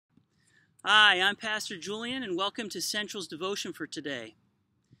Hi, I'm Pastor Julian, and welcome to Central's devotion for today.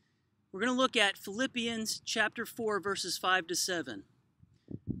 We're going to look at Philippians chapter 4, verses 5 to 7.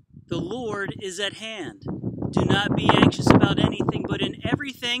 The Lord is at hand. Do not be anxious about anything, but in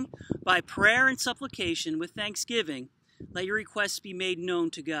everything, by prayer and supplication, with thanksgiving, let your requests be made known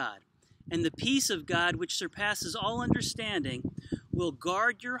to God. And the peace of God, which surpasses all understanding, will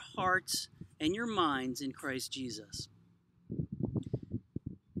guard your hearts and your minds in Christ Jesus.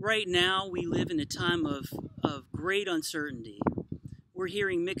 Right now, we live in a time of great uncertainty. We're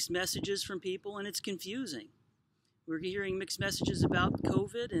hearing mixed messages from people, and it's confusing. We're hearing mixed messages about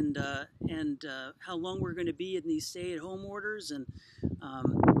COVID and how long we're going to be in these stay-at-home orders, and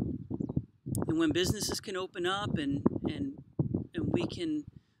when businesses can open up and we can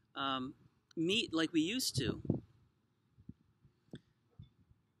meet like we used to.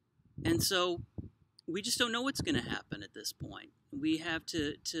 And so we just don't know what's going to happen at this point. We have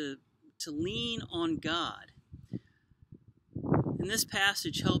to lean on God. And this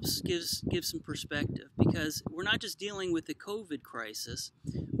passage gives some perspective, because we're not just dealing with the COVID crisis.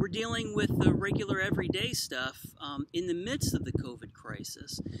 We're dealing with the regular everyday stuff in the midst of the COVID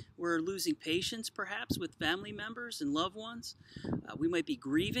crisis. We're losing patience, perhaps, with family members and loved ones. We might be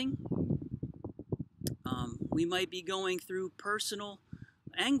grieving. We might be going through personal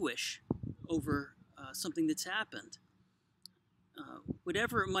anguish over something that's happened.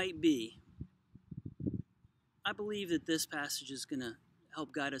 Whatever it might be, I believe that this passage is going to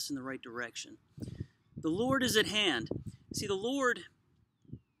help guide us in the right direction. The Lord is at hand. See, the Lord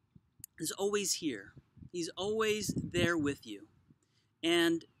is always here. He's always there with you.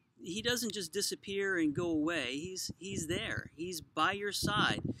 And He doesn't just disappear and go away. He's there. He's by your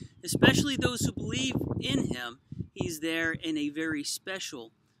side. Especially those who believe in Him, He's there in a very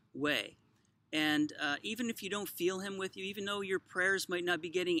special way. And even if you don't feel Him with you, even though your prayers might not be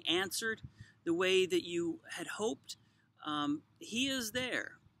getting answered the way that you had hoped, He is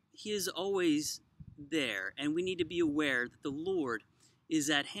there. He is always there. And we need to be aware that the Lord is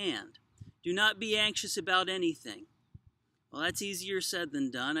at hand. Do not be anxious about anything. Well, that's easier said than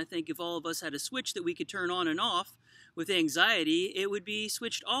done. I think if all of us had a switch that we could turn on and off with anxiety, it would be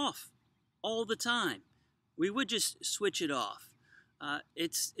switched off all the time. We would just switch it off.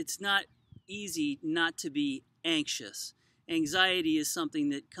 It's not easy not to be anxious. Anxiety is something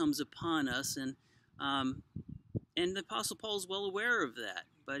that comes upon us, and the Apostle Paul is well aware of that.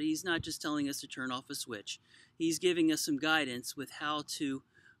 But he's not just telling us to turn off a switch. He's giving us some guidance with how to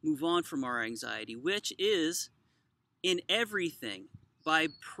move on from our anxiety, which is in everything by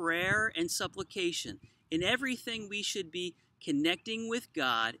prayer and supplication. In everything, we should be connecting with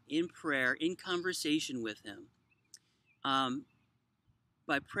God in prayer, in conversation with Him.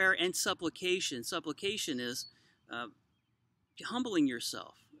 By prayer and supplication. Supplication is humbling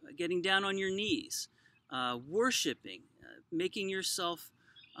yourself, getting down on your knees, worshiping, making yourself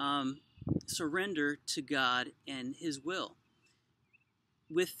surrender to God and His will.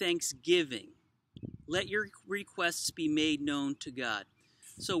 With thanksgiving, let your requests be made known to God.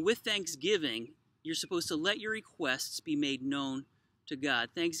 So with thanksgiving, you're supposed to let your requests be made known to God.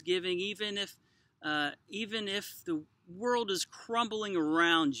 Thanksgiving, even if the world is crumbling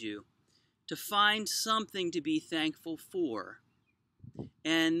around you, to find something to be thankful for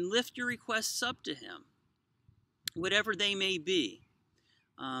and lift your requests up to Him, whatever they may be.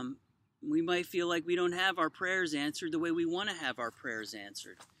 We might feel like we don't have our prayers answered the way we want to have our prayers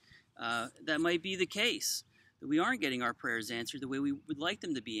answered. That might be the case, that we aren't getting our prayers answered the way we would like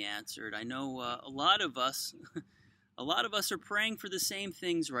them to be answered. I know a lot of us are praying for the same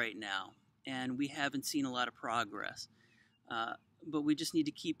things right now, and we haven't seen a lot of progress. But we just need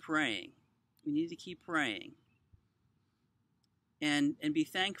to keep praying. We need to keep praying and be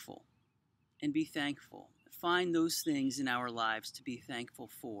thankful. And be thankful. Find those things in our lives to be thankful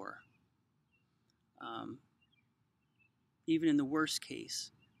for. Even in the worst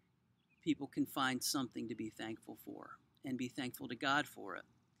case, people can find something to be thankful for and be thankful to God for it.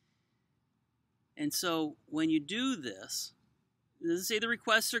 And so when you do this, it doesn't say the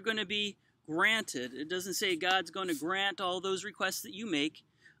requests are going to be granted. It doesn't say God's going to grant all those requests that you make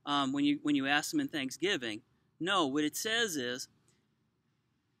when you ask Him in thanksgiving. No, what it says is,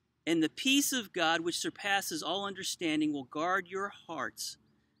 and the peace of God, which surpasses all understanding, will guard your hearts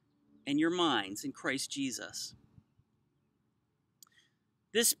and your minds in Christ Jesus.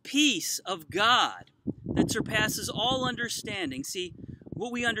 This peace of God that surpasses all understanding. See,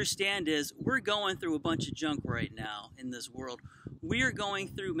 what we understand is we're going through a bunch of junk right now in this world.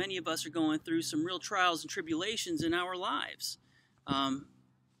 Many of us are going through some real trials and tribulations in our lives.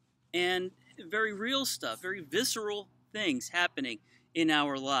 And very real stuff, very visceral things happening in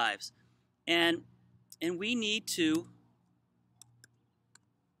our lives. And we need to,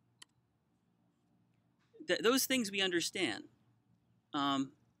 those things we understand.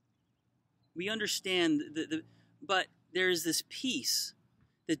 We understand, but there's this peace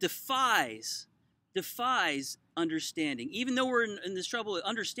that defies understanding. Even though we're in this trouble,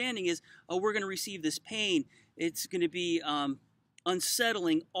 understanding is, oh, we're going to receive this pain. It's going to be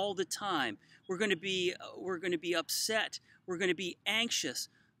unsettling all the time. We're going to be upset. We're going to be anxious.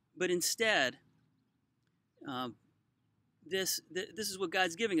 But instead, this is what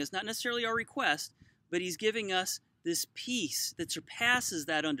God's giving us. Not necessarily our request, but He's giving us this peace that surpasses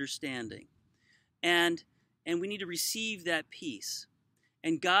that understanding. And we need to receive that peace.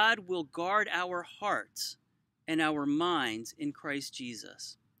 And God will guard our hearts and our minds in Christ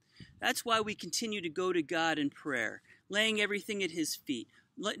Jesus. That's why we continue to go to God in prayer, laying everything at His feet,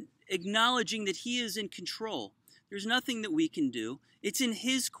 acknowledging that He is in control. There's nothing that we can do. It's in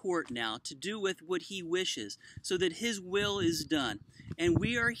His court now to do with what He wishes, so that His will is done. And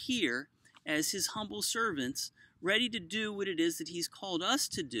we are here as His humble servants, ready to do what it is that He's called us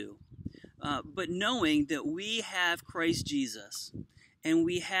to do. But knowing that we have Christ Jesus, and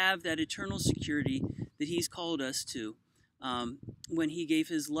we have that eternal security that He's called us to when He gave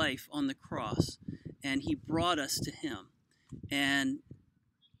His life on the cross, and He brought us to Him. And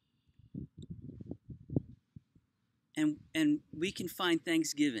we can find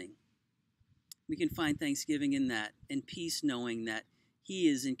thanksgiving. We can find thanksgiving in that, and peace knowing that He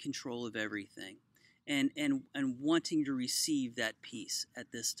is in control of everything, and wanting to receive that peace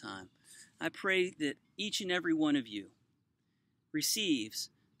at this time. I pray that each and every one of you receives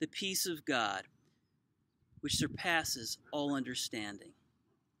the peace of God, which surpasses all understanding,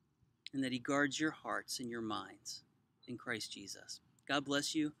 and that He guards your hearts and your minds in Christ Jesus. God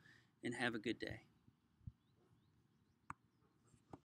bless you, and have a good day.